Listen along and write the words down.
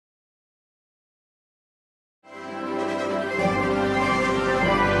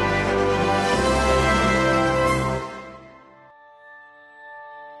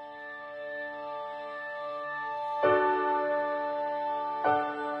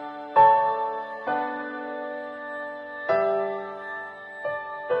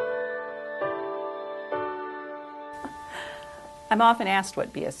I'm often asked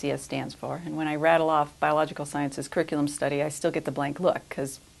what BSCS stands for, and when I rattle off biological sciences curriculum study, I still get the blank look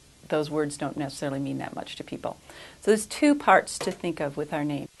because those words don't necessarily mean that much to people. So there's two parts to think of with our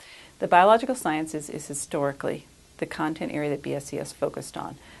name. The biological sciences is historically the content area that BSCS focused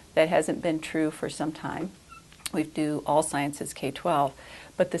on. That hasn't been true for some time. We do all sciences K-12.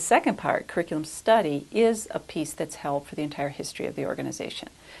 But the second part, curriculum study, is a piece that's held for the entire history of the organization.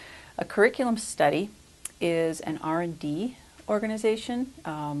 A curriculum study is an R&D organization,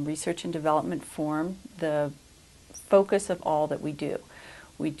 research and development form, the focus of all that we do.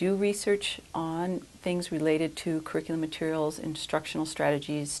 We do research on things related to curriculum materials, instructional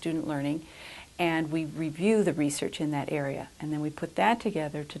strategies, student learning, and we review the research in that area. And then we put that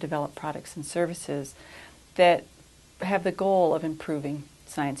together to develop products and services that have the goal of improving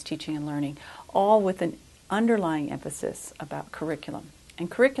science teaching and learning, all with an underlying emphasis about curriculum. And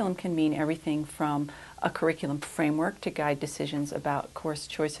curriculum can mean everything from a curriculum framework to guide decisions about course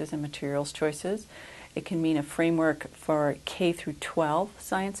choices and materials choices. It can mean a framework for K through 12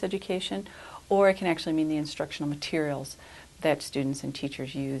 science education, or it can actually mean the instructional materials that students and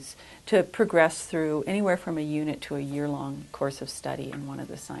teachers use to progress through anywhere from a unit to a year-long course of study in one of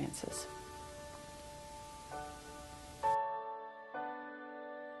the sciences.